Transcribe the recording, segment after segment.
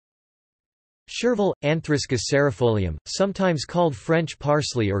Chervil, Anthruscus cerefolium, sometimes called French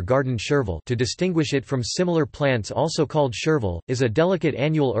parsley or garden chervil to distinguish it from similar plants also called chervil, is a delicate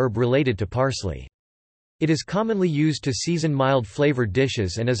annual herb related to parsley. It is commonly used to season mild flavored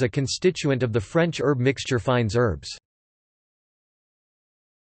dishes and is a constituent of the French herb mixture fines herbes.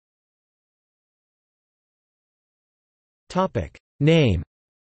 Name.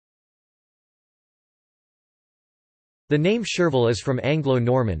 The name Chervil is from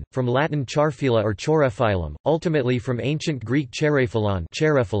Anglo-Norman, from Latin charfila or chorephyllum, ultimately from ancient Greek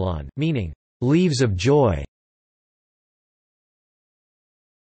cherephyllon, meaning, leaves of joy.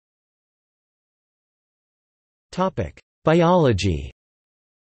 Biology.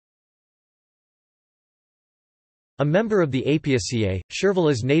 A member of the Apiaceae,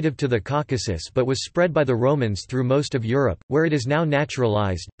 Chervil is native to the Caucasus but was spread by the Romans through most of Europe, where it is now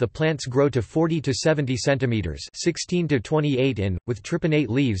naturalized. The plants grow to 40 to 70 centimeters (16 to 28 in), with tripinnate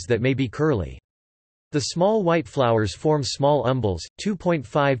leaves that may be curly. The small white flowers form small umbels,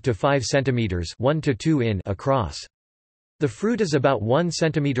 2.5 to 5 centimeters (1 to 2 in) across. The fruit is about 1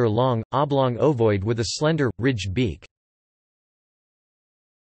 centimeter long, oblong ovoid with a slender, ridged beak.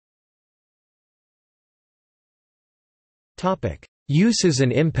 Uses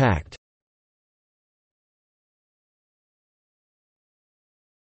and impact.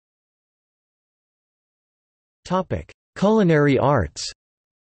 Culinary arts.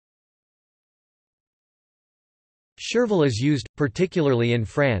 Chervil is used, particularly in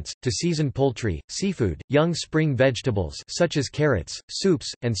France, to season poultry, seafood, young spring vegetables such as carrots,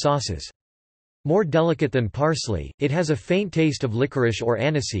 soups, and sauces. More delicate than parsley, it has a faint taste of licorice or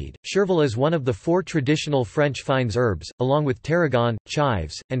aniseed. Chervil is one of the 4 traditional French fines herbes, along with tarragon,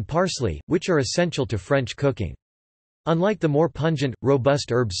 chives, and parsley, which are essential to French cooking. Unlike the more pungent,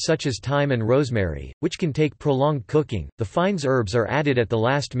 robust herbs such as thyme and rosemary, which can take prolonged cooking, the fines herbs are added at the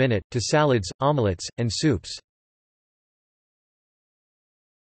last minute, to salads, omelettes, and soups.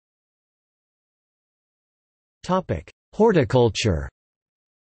 Horticulture.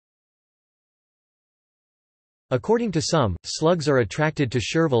 According to some, slugs are attracted to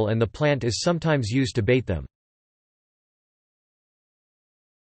chervil and the plant is sometimes used to bait them.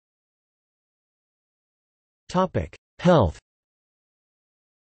 Health.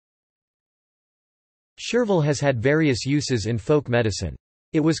 Chervil has had various uses in folk medicine.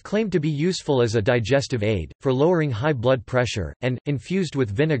 It was claimed to be useful as a digestive aid, for lowering high blood pressure, and, infused with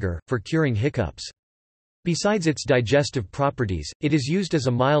vinegar, for curing hiccups. Besides its digestive properties, it is used as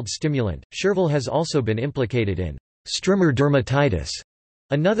a mild stimulant. Chervil has also been implicated in strimmer dermatitis,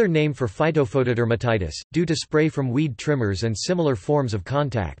 another name for phytophotodermatitis, due to spray from weed trimmers and similar forms of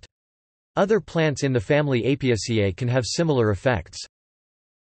contact. Other plants in the family Apiaceae can have similar effects.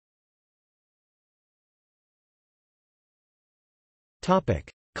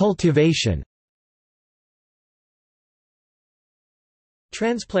 Cultivation.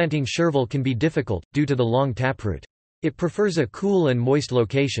 Transplanting chervil can be difficult, due to the long taproot. It prefers a cool and moist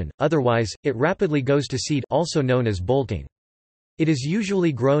location, otherwise, it rapidly goes to seed, also known as bolting. It is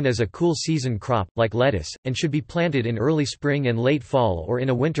usually grown as a cool season crop, like lettuce, and should be planted in early spring and late fall or in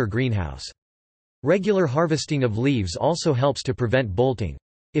a winter greenhouse. Regular harvesting of leaves also helps to prevent bolting.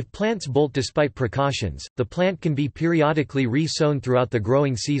 If plants bolt despite precautions, the plant can be periodically re-sown throughout the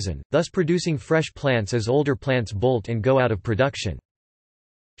growing season, thus producing fresh plants as older plants bolt and go out of production.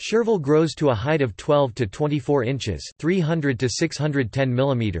 Chervil grows to a height of 12 to 24 inches (300 to 610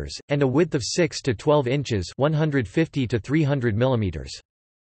 mm) and a width of 6 to 12 inches (150 to 300 mm).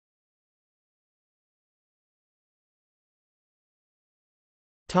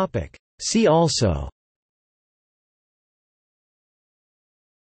 Topic: See also: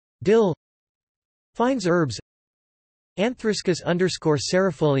 Dill, fines herbs, Anthruscus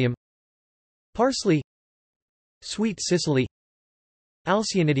 _cerefolium, parsley, sweet Sicily,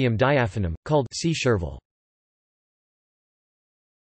 Alcyonidium diaphanum, called sea chervil.